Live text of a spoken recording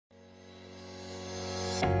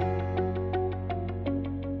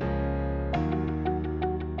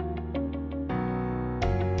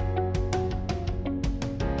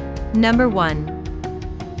Number 1.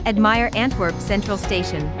 Admire Antwerp Central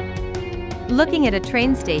Station. Looking at a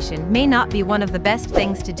train station may not be one of the best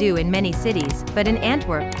things to do in many cities, but in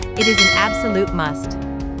Antwerp, it is an absolute must.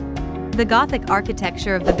 The Gothic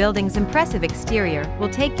architecture of the building's impressive exterior will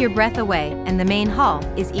take your breath away, and the main hall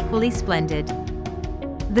is equally splendid.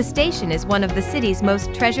 The station is one of the city's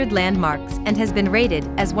most treasured landmarks and has been rated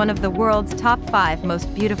as one of the world's top 5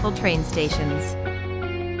 most beautiful train stations.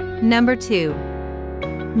 Number 2.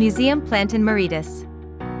 Museum Plantin Moretus.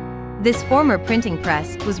 This former printing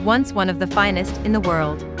press was once one of the finest in the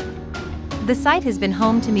world. The site has been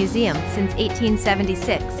home to museums since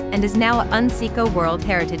 1876 and is now a UNESCO World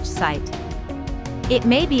Heritage Site. It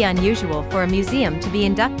may be unusual for a museum to be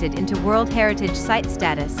inducted into World Heritage Site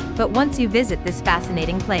status, but once you visit this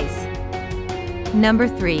fascinating place. Number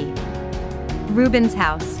 3. Rubens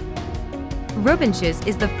House. Rubens House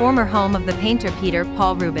is the former home of the painter Peter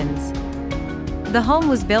Paul Rubens. The home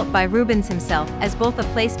was built by Rubens himself as both a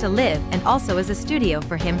place to live and also as a studio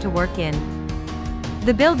for him to work in.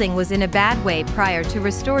 The building was in a bad way prior to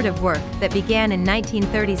restorative work that began in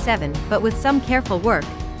 1937, but with some careful work,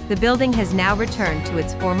 the building has now returned to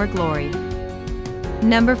its former glory.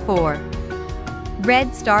 Number 4.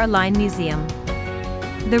 Red Star Line Museum.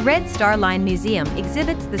 The Red Star Line Museum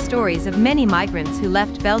exhibits the stories of many migrants who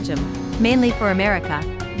left Belgium, mainly for America,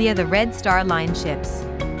 via the Red Star Line ships.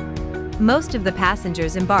 Most of the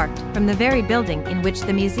passengers embarked from the very building in which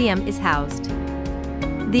the museum is housed.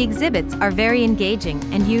 The exhibits are very engaging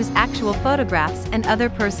and use actual photographs and other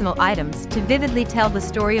personal items to vividly tell the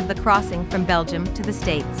story of the crossing from Belgium to the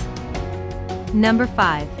States. Number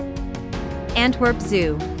 5. Antwerp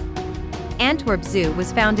Zoo. Antwerp Zoo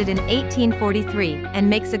was founded in 1843 and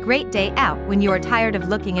makes a great day out when you are tired of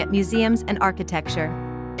looking at museums and architecture.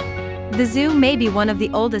 The zoo may be one of the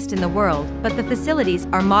oldest in the world, but the facilities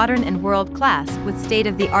are modern and world-class with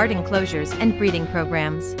state-of-the-art enclosures and breeding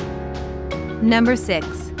programs. Number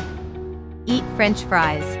 6. Eat French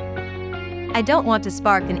fries. I don't want to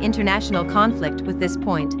spark an international conflict with this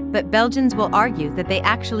point, but Belgians will argue that they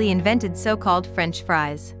actually invented so-called French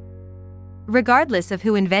fries. Regardless of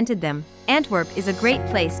who invented them, Antwerp is a great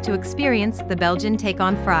place to experience the Belgian take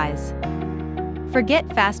on fries.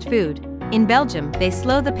 Forget fast food. In Belgium, they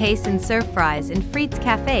slow the pace and serve fries in frites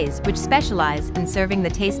cafes which specialize in serving the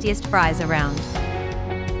tastiest fries around.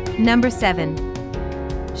 Number 7.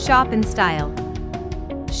 Shop in style.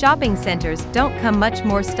 Shopping centers don't come much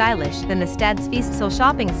more stylish than the Stadsfeestsel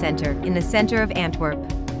shopping center in the center of Antwerp.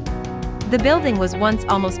 The building was once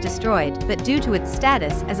almost destroyed, but due to its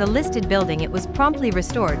status as a listed building it was promptly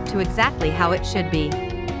restored to exactly how it should be.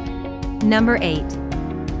 Number 8.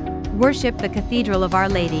 Worship the Cathedral of Our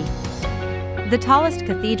Lady. The tallest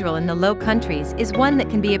cathedral in the Low Countries is one that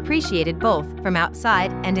can be appreciated both from outside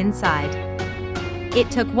and inside. It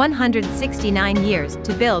took 169 years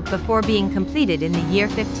to build before being completed in the year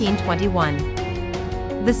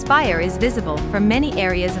 1521. The spire is visible from many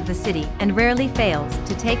areas of the city and rarely fails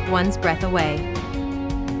to take one's breath away.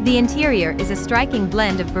 The interior is a striking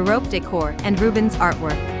blend of Baroque decor and Rubens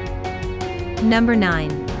artwork. Number 9.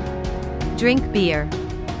 Drink beer.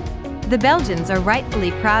 The Belgians are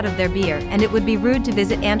rightfully proud of their beer, and it would be rude to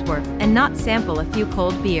visit Antwerp and not sample a few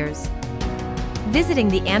cold beers. Visiting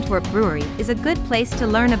the Antwerp Brewery is a good place to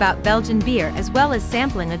learn about Belgian beer as well as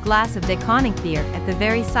sampling a glass of De Koning beer at the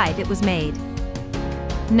very site it was made.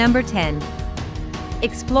 Number 10.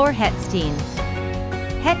 Explore Het Steen.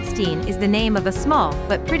 Het Steen is the name of a small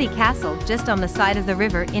but pretty castle just on the side of the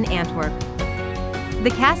river in Antwerp.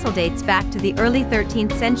 The castle dates back to the early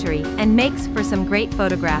 13th century and makes for some great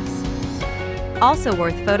photographs. Also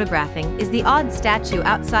worth photographing is the odd statue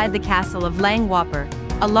outside the castle of Lang Wapper,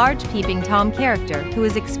 a large peeping Tom character who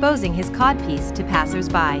is exposing his codpiece to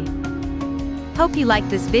passers-by. Hope you liked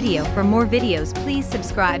this video. For more videos, please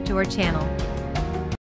subscribe to our channel.